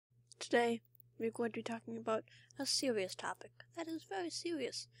Today, we're going to be talking about a serious topic that is very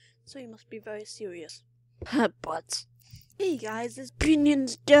serious, so you must be very serious. But, hey guys, it's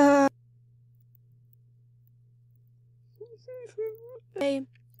Opinions Duh! Today,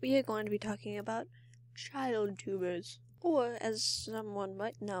 we are going to be talking about child tubers, or as someone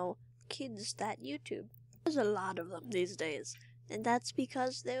might know, kids that YouTube. There's a lot of them these days, and that's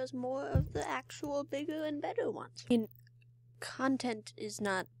because there's more of the actual bigger and better ones. I mean, content is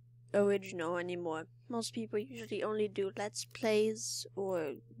not original anymore. Most people usually only do let's plays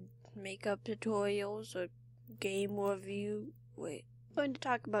or makeup tutorials or game review. Wait, I'm going to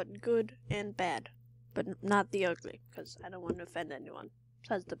talk about good and bad, but not the ugly, because I don't want to offend anyone.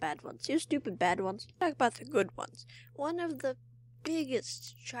 Besides the bad ones. You stupid bad ones. Talk about the good ones. One of the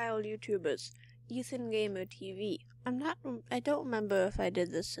biggest child YouTubers, Ethan Gamer TV. I don't remember if I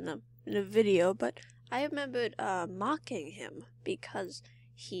did this in a video, but I remembered mocking him because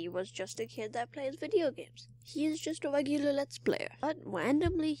he was just a kid that plays video games. He is just a regular Let's Player. But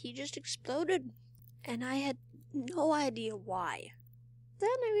randomly, he just exploded, and I had no idea why. Then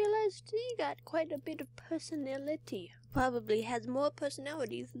I realized he got quite a bit of personality. Probably has more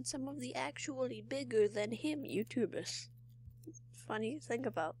personality than some of the actually bigger than him YouTubers. Funny to think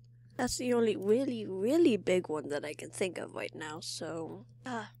about. That's the only really, really big one that I can think of right now, so...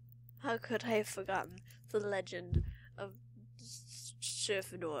 how could I have forgotten the legend of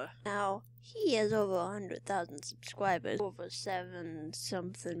Surfador? Now, he has over 100,000 subscribers, over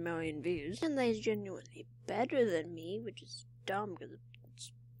 7-something million views, and he's genuinely better than me, which is dumb because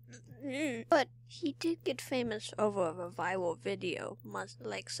but he did get famous over a viral video, much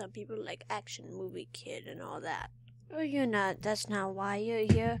like some people like Action Movie Kid and all that. Oh, you're not. That's not why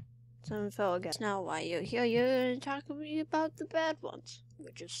you're here. Some fellow guy. That's not why you're here. You're going to talk to me about the bad ones,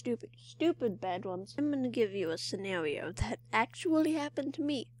 which are stupid. Stupid bad ones. I'm going to give you a scenario that actually happened to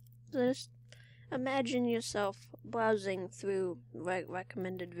me. Just imagine yourself browsing through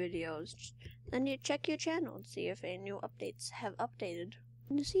recommended videos. Then you check your channel and see if any new updates have updated.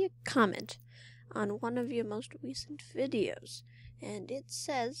 And you see a comment on one of your most recent videos, and it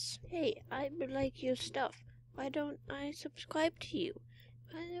says, "Hey, I like your stuff. Why don't I subscribe to you?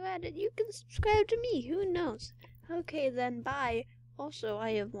 You can subscribe to me. Who knows? Okay, then bye. Also,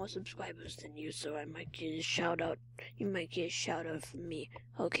 I have more subscribers than you, so I might get a shout out. You might get a shout out from me.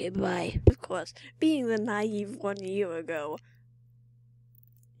 Okay, bye." Of course, being the naive 1 year ago,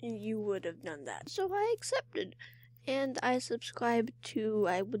 you would have done that. So I accepted. And I subscribed to,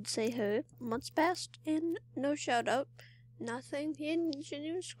 I would say, her months passed, and no shout out, nothing, and she didn't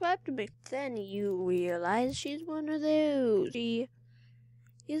even subscribe to me. Then you realize she's one of those. She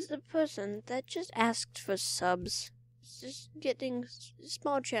is the person that just asked for subs, just getting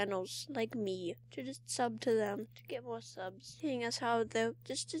small channels like me to just sub to them, to get more subs. Seeing as how they're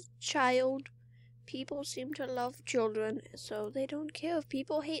just a child. People seem to love children, so they don't care if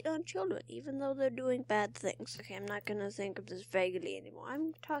people hate on children, even though they're doing bad things. Okay, I'm not gonna think of this vaguely anymore.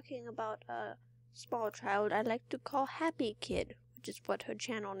 I'm talking about a small child I like to call Happy Kid, which is what her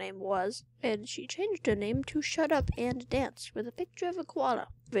channel name was, and she changed her name to Shut Up and Dance, with a picture of a koala.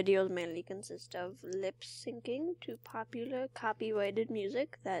 Videos mainly consist of lip syncing to popular copyrighted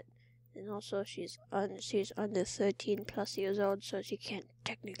music and also she's under 13 plus years old, so she can't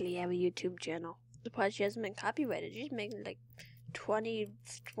technically have a YouTube channel. Surprised she hasn't been copyrighted. She's making like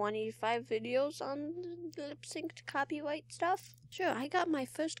 25 videos on lip synced copyright stuff. Sure, I got my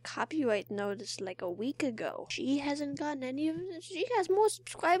first copyright notice like a week ago. She hasn't gotten any of it. She has more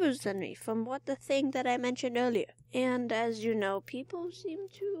subscribers than me from the thing that I mentioned earlier. And as you know, people seem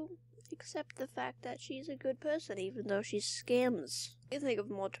to accept the fact that she's a good person, even though she scams. I can think of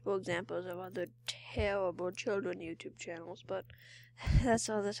multiple examples of other terrible children YouTube channels, but that's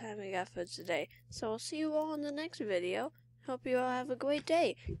all the time we got for today. So I'll see you all in the next video. Hope you all have a great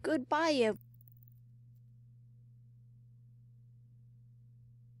day. Goodbye, everyone.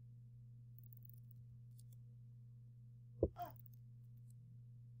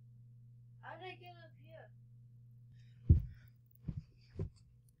 How did I get up here?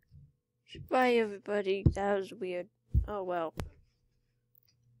 Bye, everybody. That was weird. Oh well.